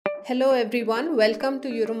Hello everyone, welcome to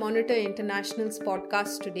Euromonitor International's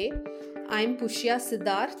podcast today. I'm Pushya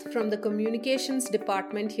Siddharth from the Communications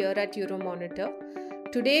Department here at Euromonitor.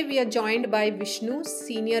 Today we are joined by Vishnu,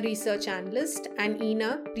 Senior Research Analyst, and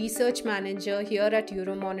Ina, Research Manager here at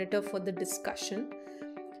Euromonitor for the discussion.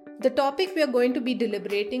 The topic we are going to be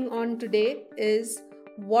deliberating on today is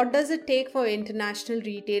what does it take for international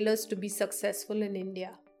retailers to be successful in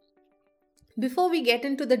India? Before we get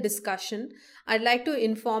into the discussion, I'd like to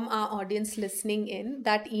inform our audience listening in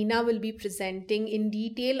that Ina will be presenting in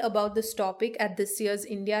detail about this topic at this year's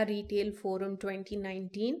India Retail Forum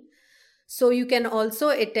 2019. So you can also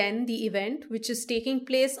attend the event, which is taking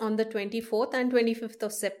place on the 24th and 25th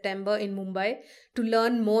of September in Mumbai, to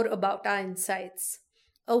learn more about our insights.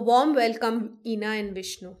 A warm welcome, Ina and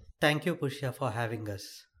Vishnu. Thank you, Pushya, for having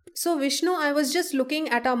us. So Vishnu, I was just looking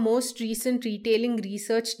at our most recent retailing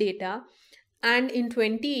research data. And in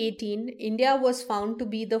 2018, India was found to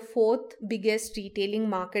be the fourth biggest retailing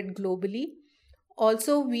market globally.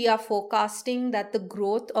 Also, we are forecasting that the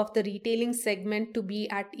growth of the retailing segment to be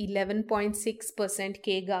at 11.6%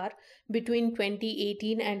 CAGR between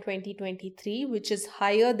 2018 and 2023, which is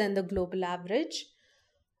higher than the global average.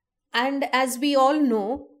 And as we all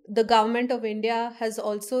know, the government of India has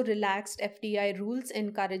also relaxed FDI rules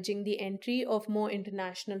encouraging the entry of more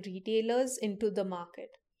international retailers into the market.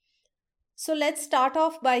 So let's start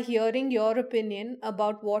off by hearing your opinion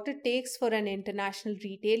about what it takes for an international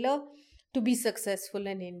retailer to be successful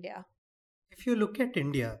in India. If you look at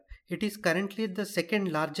India, it is currently the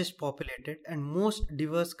second largest populated and most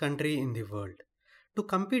diverse country in the world. To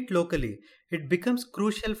compete locally, it becomes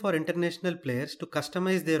crucial for international players to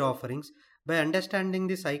customize their offerings by understanding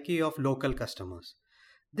the psyche of local customers.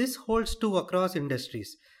 This holds true across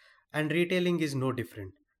industries, and retailing is no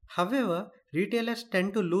different. However, retailers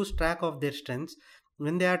tend to lose track of their strengths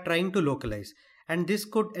when they are trying to localize, and this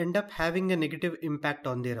could end up having a negative impact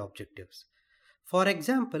on their objectives. For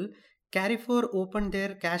example, Carrefour opened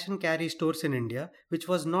their cash and carry stores in India, which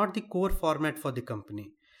was not the core format for the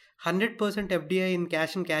company. 100% FDI in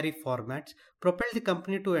cash and carry formats propelled the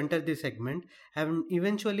company to enter the segment and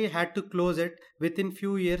eventually had to close it within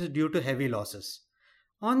few years due to heavy losses.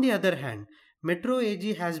 On the other hand, Metro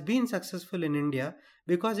AG has been successful in India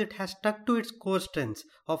because it has stuck to its core strengths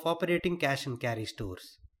of operating cash and carry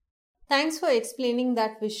stores. Thanks for explaining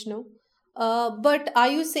that, Vishnu. But are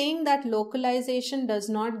you saying that localization does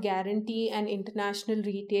not guarantee an international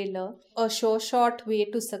retailer a sure shot way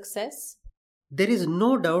to success? There is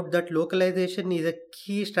no doubt that localization is a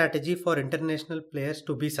key strategy for international players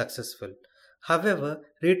to be successful. However,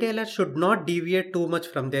 retailers should not deviate too much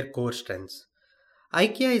from their core strengths.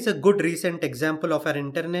 IKEA is a good recent example of an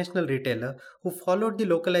international retailer who followed the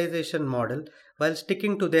localization model while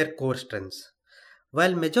sticking to their core strengths.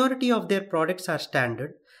 While majority of their products are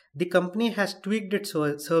standard, the company has tweaked its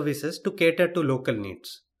services to cater to local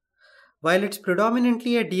needs. While it's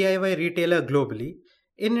predominantly a DIY retailer globally,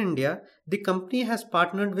 in India, the company has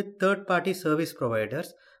partnered with third-party service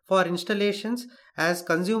providers for installations as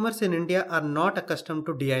consumers in India are not accustomed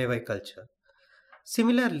to DIY culture.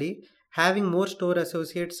 Similarly, having more store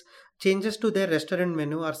associates, changes to their restaurant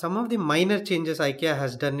menu are some of the minor changes IKEA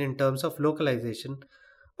has done in terms of localization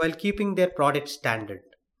while keeping their product standard.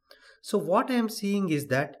 So, what I am seeing is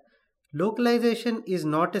that localization is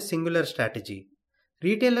not a singular strategy.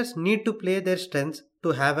 Retailers need to play their strengths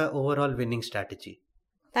to have an overall winning strategy.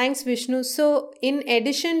 Thanks, Vishnu. So, in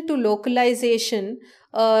addition to localization,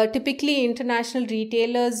 typically international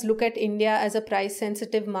retailers look at India as a price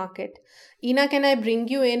sensitive market. Ina, can I bring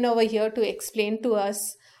you in over here to explain to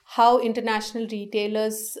us how international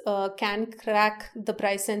retailers can crack the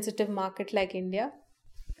price sensitive market like India?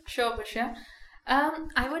 Sure, Pushya.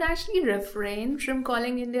 I would actually refrain from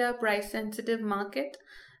calling India a price sensitive market.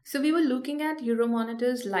 So we were looking at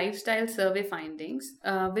Euromonitor's lifestyle survey findings,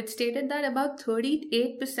 which stated that about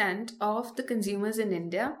 38% of the consumers in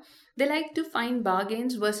India, they like to find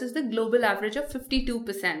bargains versus the global average of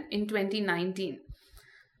 52% in 2019.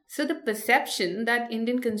 So the perception that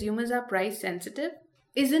Indian consumers are price sensitive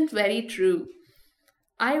isn't very true.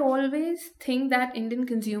 I always think that Indian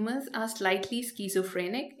consumers are slightly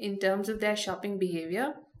schizophrenic in terms of their shopping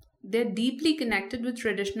behavior. They're deeply connected with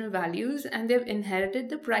traditional values and they've inherited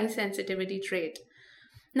the price sensitivity trait.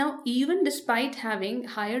 Now, even despite having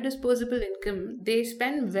higher disposable income, they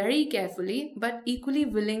spend very carefully but equally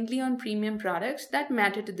willingly on premium products that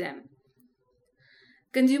matter to them.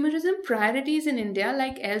 Consumerism priorities in India,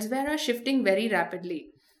 like elsewhere, are shifting very rapidly.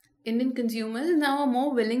 Indian consumers now are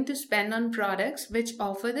more willing to spend on products which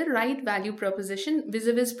offer the right value proposition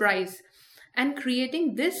vis-a-vis price. And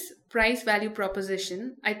creating this price value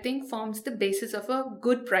proposition, I think, forms the basis of a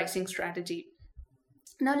good pricing strategy.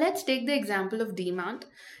 Now let's take the example of DMart,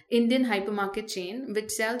 Indian hypermarket chain,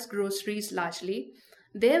 which sells groceries largely.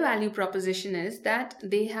 Their value proposition is that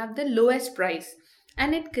they have the lowest price,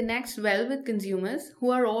 and it connects well with consumers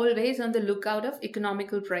who are always on the lookout of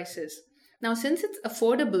economical prices. Now, since it's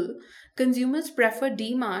affordable, consumers prefer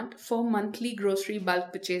DMart for monthly grocery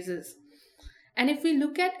bulk purchases. And if we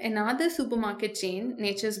look at another supermarket chain,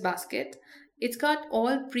 Nature's Basket, it's got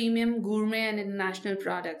all premium gourmet and international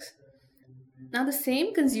products. Now, the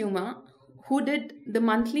same consumer who did the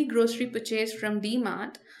monthly grocery purchase from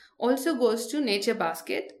DMart also goes to Nature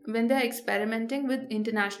Basket when they're experimenting with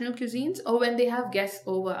international cuisines or when they have guests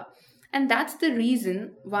over. And that's the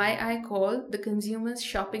reason why I call the consumer's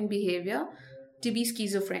shopping behavior to be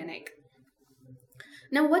schizophrenic.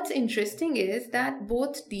 Now, what's interesting is that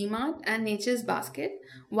both DMart and Nature's Basket,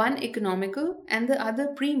 one economical and the other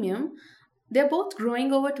premium, they're both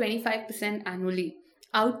growing over 25% annually,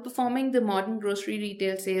 outperforming the modern grocery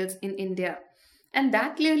retail sales in India. And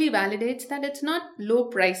that clearly validates that it's not low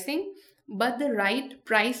pricing, but the right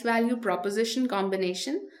price value proposition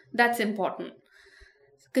combination that's important.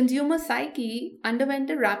 Consumer psyche underwent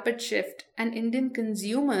a rapid shift, and Indian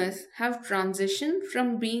consumers have transitioned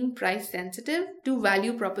from being price sensitive to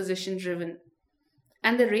value proposition driven.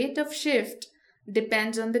 And the rate of shift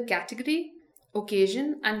depends on the category,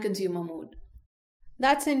 occasion, and consumer mood.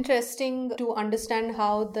 That's interesting to understand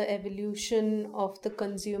how the evolution of the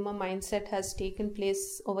consumer mindset has taken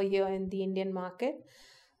place over here in the Indian market.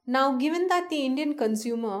 Now, given that the Indian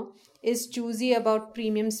consumer is choosy about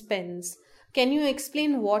premium spends, can you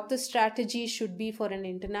explain what the strategy should be for an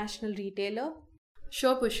international retailer?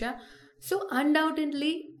 Sure, Pusha. So,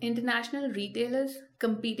 undoubtedly, international retailers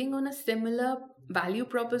competing on a similar value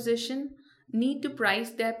proposition need to price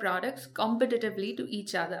their products competitively to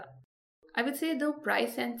each other. I would say, though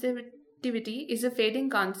price sensitivity is a fading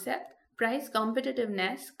concept, price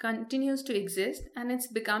competitiveness continues to exist, and it's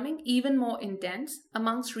becoming even more intense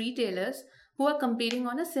amongst retailers who are competing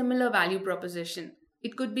on a similar value proposition.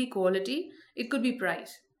 It could be quality, it could be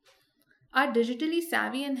price. Our digitally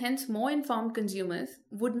savvy and hence more informed consumers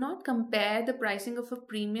would not compare the pricing of a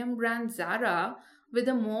premium brand Zara with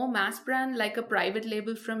a more mass brand like a private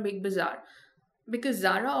label from Big Bazaar, because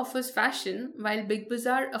Zara offers fashion while Big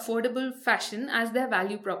Bazaar affordable fashion as their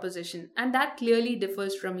value proposition, and that clearly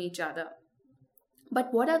differs from each other.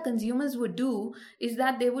 But what our consumers would do is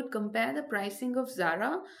that they would compare the pricing of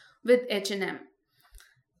Zara with H&M.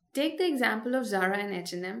 Take the example of Zara and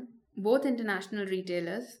H&M, both international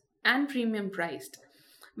retailers and premium priced.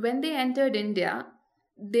 When they entered India,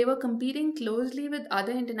 they were competing closely with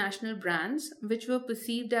other international brands which were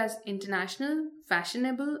perceived as international,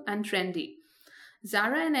 fashionable, and trendy.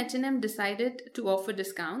 Zara and H&M decided to offer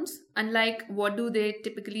discounts, unlike what do they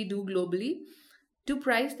typically do globally, to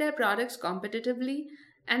price their products competitively,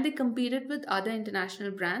 and they competed with other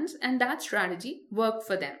international brands, and that strategy worked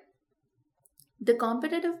for them. The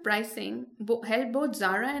competitive pricing helped both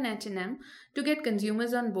Zara and H&M to get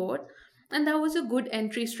consumers on board, and that was a good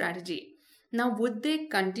entry strategy. Now, would they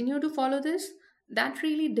continue to follow this? That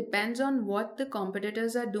really depends on what the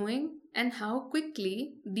competitors are doing and how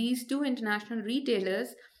quickly these two international retailers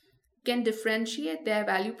can differentiate their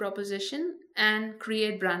value proposition and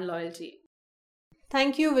create brand loyalty.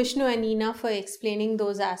 Thank you, Vishnu and Nina, for explaining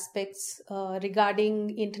those aspects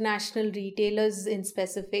regarding international retailers in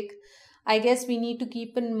specific. I guess we need to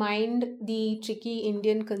keep in mind the tricky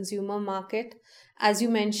Indian consumer market. As you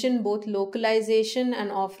mentioned, both localization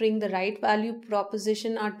and offering the right value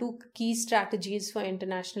proposition are two key strategies for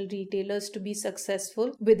international retailers to be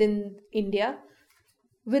successful within India.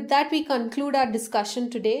 With that, we conclude our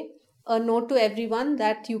discussion today. A note to everyone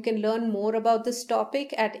that you can learn more about this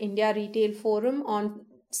topic at India Retail Forum on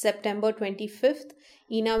September 25th.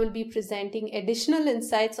 Ina will be presenting additional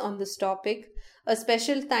insights on this topic. A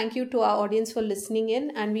special thank you to our audience for listening in,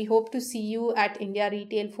 and we hope to see you at India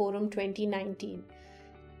Retail Forum 2019.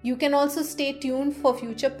 You can also stay tuned for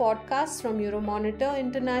future podcasts from Euromonitor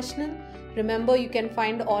International. Remember, you can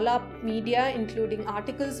find all our media, including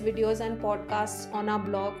articles, videos, and podcasts on our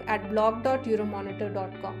blog at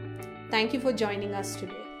blog.euromonitor.com. Thank you for joining us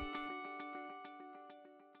today.